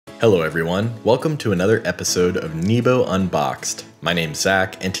Hello everyone, welcome to another episode of NEBO Unboxed. My name's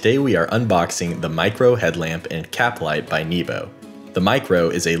Zach, and today we are unboxing the MYCRO Headlamp and Cap Light by NEBO. The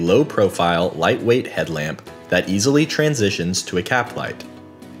MYCRO is a low-profile, lightweight headlamp that easily transitions to a cap light.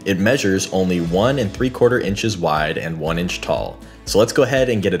 It measures only 1 3/4 inches wide and 1 inch tall, so let's go ahead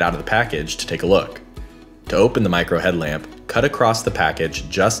and get it out of the package to take a look. To open the MYCRO headlamp, cut across the package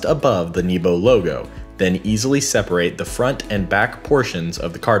just above the NEBO logo, then easily separate the front and back portions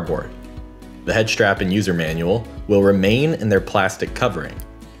of the cardboard. The head strap and user manual will remain in their plastic covering.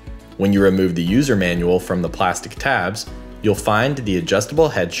 When you remove the user manual from the plastic tabs, you'll find the adjustable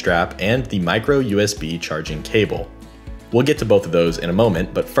head strap and the micro USB charging cable. We'll get to both of those in a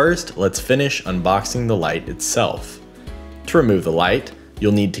moment, but first, let's finish unboxing the light itself. To remove the light,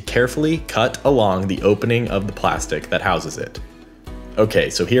 you'll need to carefully cut along the opening of the plastic that houses it.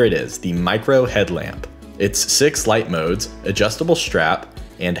 Okay, so here it is, the MYCRO Headlamp. Its 6 light modes, adjustable strap,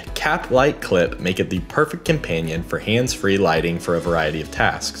 and cap light clip make it the perfect companion for hands-free lighting for a variety of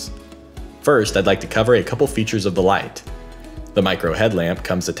tasks. First, I'd like to cover a couple features of the light. The MYCRO Headlamp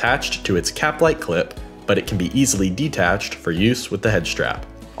comes attached to its cap light clip, but it can be easily detached for use with the head strap.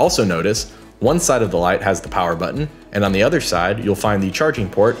 Also notice, one side of the light has the power button, and on the other side, you'll find the charging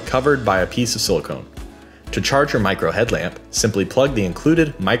port covered by a piece of silicone. To charge your MYCRO headlamp, simply plug the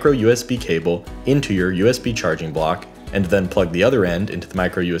included micro USB cable into your USB charging block and then plug the other end into the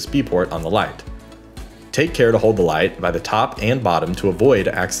micro USB port on the light. Take care to hold the light by the top and bottom to avoid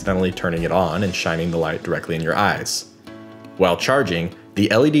accidentally turning it on and shining the light directly in your eyes. While charging,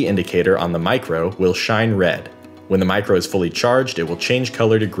 the LED indicator on the MYCRO will shine red. When the MYCRO is fully charged, it will change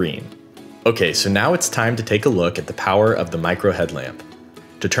color to green. Okay, so now it's time to take a look at the power of the MYCRO headlamp.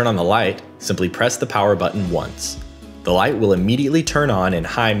 To turn on the light, simply press the power button once. The light will immediately turn on in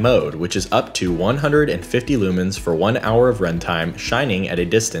high mode, which is up to 150 lumens for 1 hour of runtime, shining at a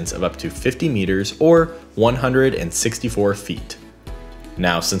distance of up to 50 meters or 164 feet.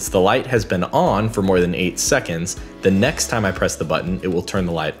 Now, since the light has been on for more than 8 seconds, the next time I press the button, it will turn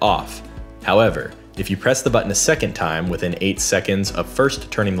the light off. However, if you press the button a second time within 8 seconds of first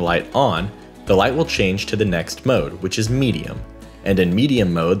turning the light on, the light will change to the next mode, which is medium. And in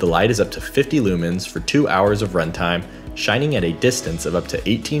medium mode, the light is up to 50 lumens for 2 hours of runtime, shining at a distance of up to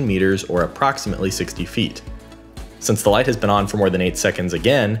 18 meters or approximately 60 feet. Since the light has been on for more than 8 seconds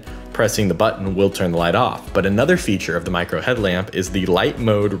again, pressing the button will turn the light off, but another feature of the MYCRO headlamp is the light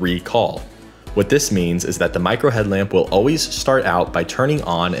mode recall. What this means is that the MYCRO headlamp will always start out by turning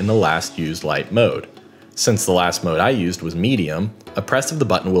on in the last used light mode. Since the last mode I used was medium, a press of the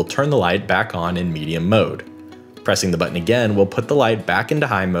button will turn the light back on in medium mode. Pressing the button again will put the light back into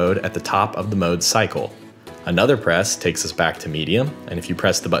high mode at the top of the mode cycle. Another press takes us back to medium, and if you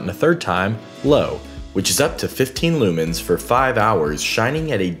press the button a third time, low, which is up to 15 lumens for 5 hours,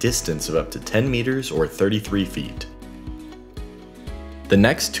 shining at a distance of up to 10 meters or 33 feet. The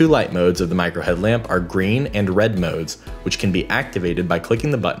next 2 light modes of the MYCRO headlamp are green and red modes, which can be activated by clicking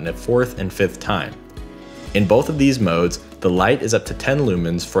the button a 4th and 5th time. In both of these modes, the light is up to 10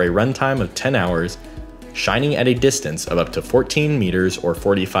 lumens for a runtime of 10 hours, shining at a distance of up to 14 meters or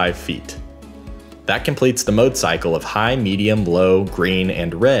 45 feet. That completes the mode cycle of high, medium, low, green,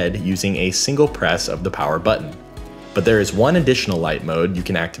 and red using a single press of the power button. But there is one additional light mode you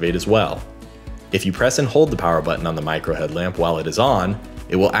can activate as well. If you press and hold the power button on the MYCRO headlamp while it is on,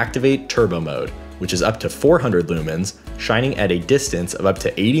 it will activate turbo mode, which is up to 400 lumens, shining at a distance of up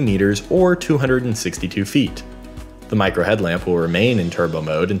to 80 meters or 262 feet. The MYCRO headlamp will remain in turbo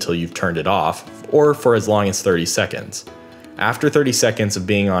mode until you've turned it off, or for as long as 30 seconds. After 30 seconds of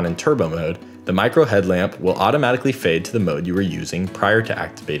being on in turbo mode, the MYCRO headlamp will automatically fade to the mode you were using prior to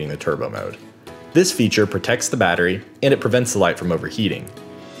activating the turbo mode. This feature protects the battery, and it prevents the light from overheating.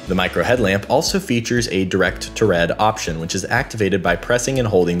 The MYCRO headlamp also features a direct to red option, which is activated by pressing and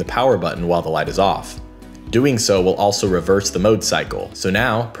holding the power button while the light is off. Doing so will also reverse the mode cycle, so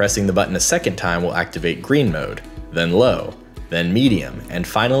now pressing the button a second time will activate green mode, then low, then medium, and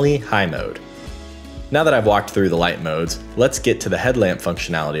finally high mode. Now that I've walked through the light modes, let's get to the headlamp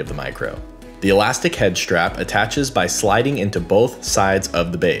functionality of the MYCRO. The elastic head strap attaches by sliding into both sides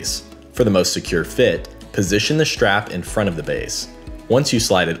of the base. For the most secure fit, position the strap in front of the base. Once you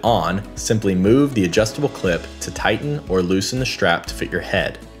slide it on, simply move the adjustable clip to tighten or loosen the strap to fit your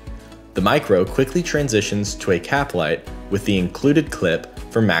head. The MYCRO quickly transitions to a cap light with the included clip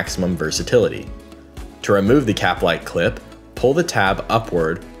for maximum versatility. To remove the cap light clip, pull the tab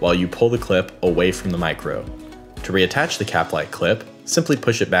upward while you pull the clip away from the MYCRO. To reattach the cap light clip, simply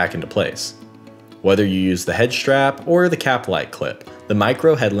push it back into place. Whether you use the head strap or the cap light clip, The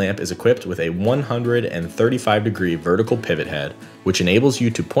MYCRO headlamp is equipped with a 135-degree vertical pivot head, which enables you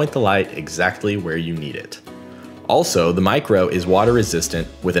to point the light exactly where you need it. Also, the MYCRO is water resistant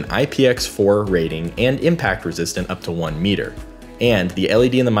with an IPX4 rating and impact resistant up to 1 meter. And the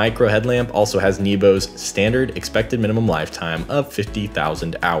LED in the MYCRO headlamp also has NEBO's standard expected minimum lifetime of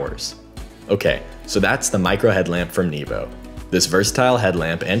 50,000 hours. Okay, so that's the MYCRO headlamp from NEBO. This versatile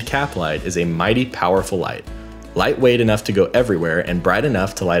headlamp and cap light is a mighty powerful light, lightweight enough to go everywhere and bright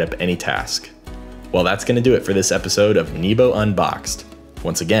enough to light up any task. Well, that's going to do it for this episode of NEBO Unboxed.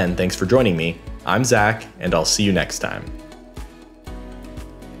 Once again, thanks for joining me. I'm Zach, and I'll see you next time.